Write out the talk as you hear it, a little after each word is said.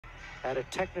at a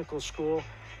technical school.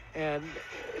 And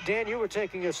Dan, you were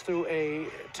taking us through a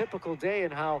typical day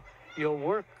and how you'll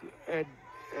work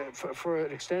for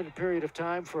an extended period of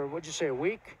time for, what'd you say, a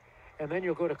week? And then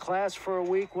you'll go to class for a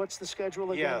week. What's the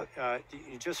schedule again? Yeah,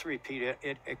 you just repeat it.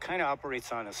 It kind of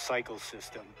operates on a cycle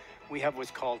system. We have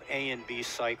what's called A and B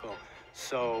cycle.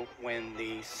 So when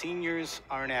the seniors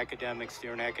are in academics,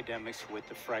 they're in academics with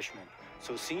the freshmen.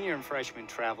 So senior and freshmen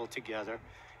travel together,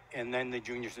 and then the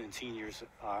juniors and seniors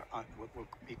are on what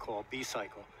we call B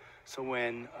cycle. So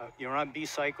when you're on B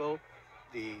cycle,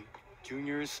 the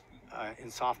juniors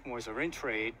and sophomores are in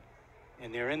trade,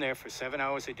 and they're in there for 7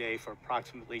 hours a day for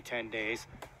approximately 10 days,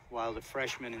 while the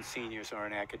freshmen and seniors are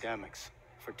in academics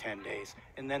for 10 days.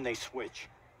 And then they switch.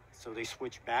 So they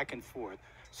switch back and forth.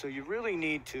 So you really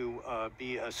need to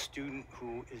be a student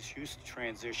who is used to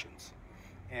transitions.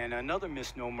 And another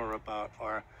misnomer about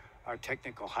our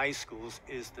technical high schools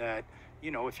is that, you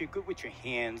know, if you're good with your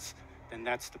hands, then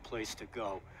that's the place to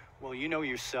go. Well, you know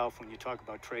yourself, when you talk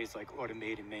about trades like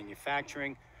automated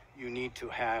manufacturing, you need to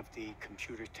have the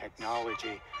computer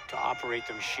technology to operate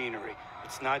the machinery.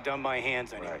 It's not done by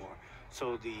hands anymore. Right.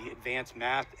 So the advanced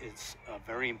math is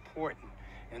very important.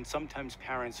 And sometimes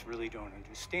parents really don't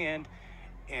understand.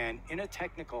 And in a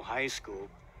technical high school,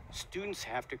 students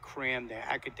have to cram their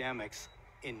academics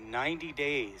in 90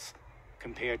 days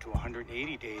compared to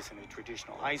 180 days in a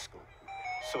traditional high school.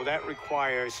 So that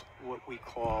requires what we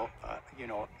call, you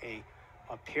know, a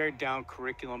pared down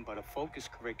curriculum, but a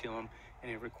focused curriculum,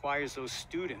 and it requires those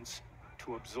students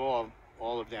to absorb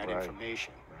all of that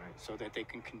information so that they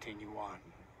can continue on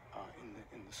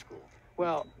in the school.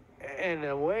 Well, in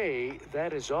a way,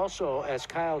 that is also as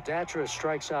Kyle Datra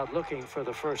strikes out looking for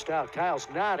the first out. Kyle's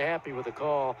not happy with the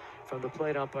call from the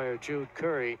plate umpire, Jude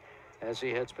Curry, as he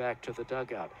heads back to the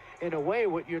dugout. In a way,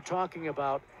 what you're talking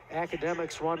about,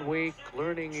 academics 1 week,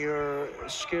 learning your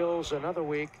skills another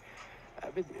week, I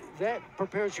mean, that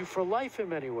prepares you for life in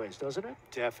many ways, doesn't it?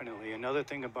 Definitely. Another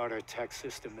thing about our tech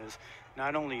system is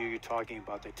not only are you talking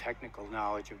about the technical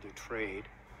knowledge of the trade,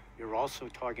 you're also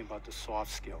talking about the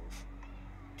soft skills,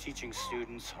 teaching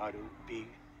students how to be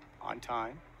on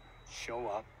time, show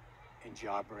up, and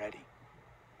job ready.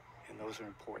 And those are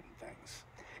important things.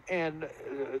 And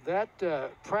that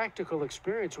practical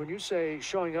experience, when you say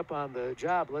showing up on the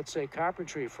job, let's say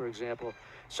carpentry, for example,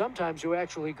 sometimes you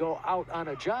actually go out on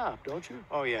a job, don't you?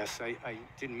 Oh, yes. I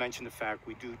didn't mention the fact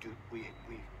we do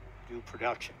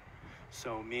production.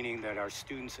 So meaning that our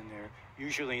students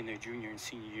usually in their junior and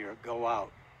senior year, go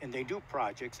out and they do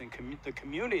projects, and the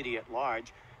community at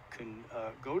large can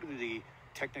go to the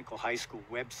technical high school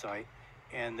website,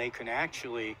 and they can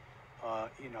actually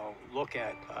you know, look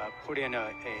at, put in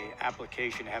a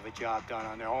application to have a job done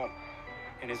on their own.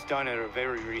 And it's done at a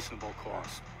very reasonable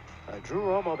cost. Drew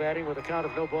Romo batting with a count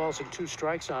of no balls and 2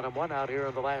 strikes on him. 1 out here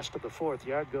in the last of the 4th.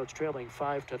 Yard Goats trailing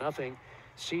 5-0.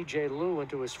 C.J. Liu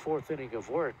into his 4th inning of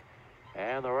work.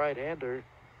 And the right-hander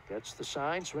gets the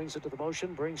sign, swings it to the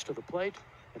motion, brings to the plate.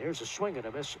 And here's a swing and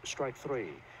a miss, strike 3.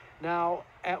 Now,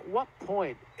 at what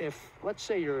point, if, let's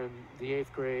say you're in the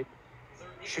 8th grade,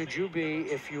 should you be,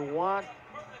 if you want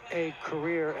a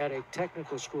career at a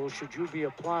technical school, should you be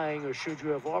applying, or should you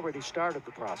have already started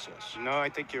the process? No, I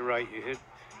think you're right. You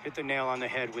hit the nail on the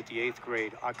head with the 8th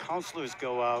grade. Our counselors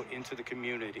go out into the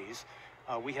communities.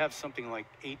 We have something like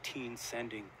 18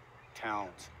 sending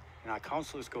towns, and our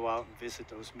counselors go out and visit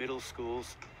those middle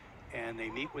schools, and they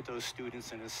meet with those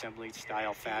students in assembly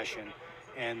style fashion,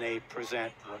 and they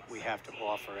present what we have to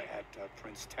offer at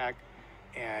Prince Tech.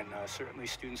 And certainly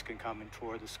students can come and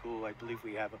tour the school. I believe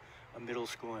we have a middle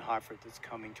school in Hartford that's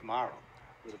coming tomorrow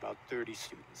with about 30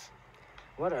 students.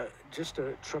 What just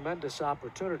a tremendous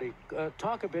opportunity.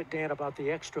 Talk a bit, Dan, about the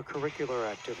extracurricular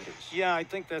activities. Yeah, I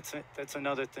think that's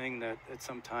another thing that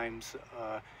sometimes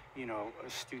you know,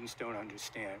 students don't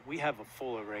understand. We have a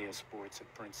full array of sports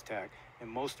at Prince Tech, and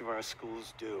most of our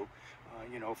schools do.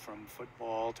 You know, from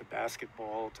football to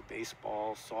basketball to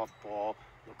baseball, softball,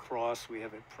 lacrosse. We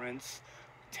have at Prince,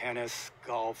 tennis,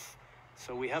 golf.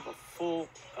 So we have a full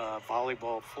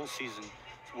volleyball, full season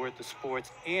worth of sports.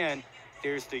 And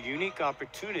there's the unique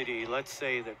opportunity, let's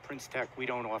say that Prince Tech, we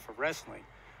don't offer wrestling.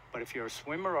 But if you're a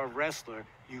swimmer or wrestler,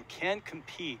 you can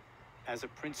compete as a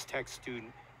Prince Tech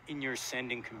student in your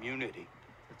sending community.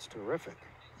 That's terrific.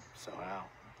 So, wow.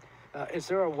 Is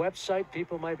there a website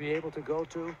people might be able to go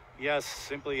to? Yes,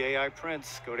 simply AI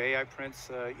Prince. Go to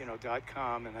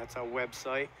AIPrince.com, and that's our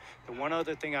website. The one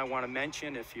other thing I want to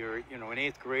mention, if you're, you know, an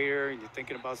 8th grader and you're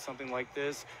thinking about something like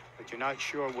this, but you're not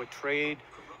sure what trade,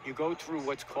 you go through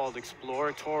what's called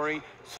exploratory.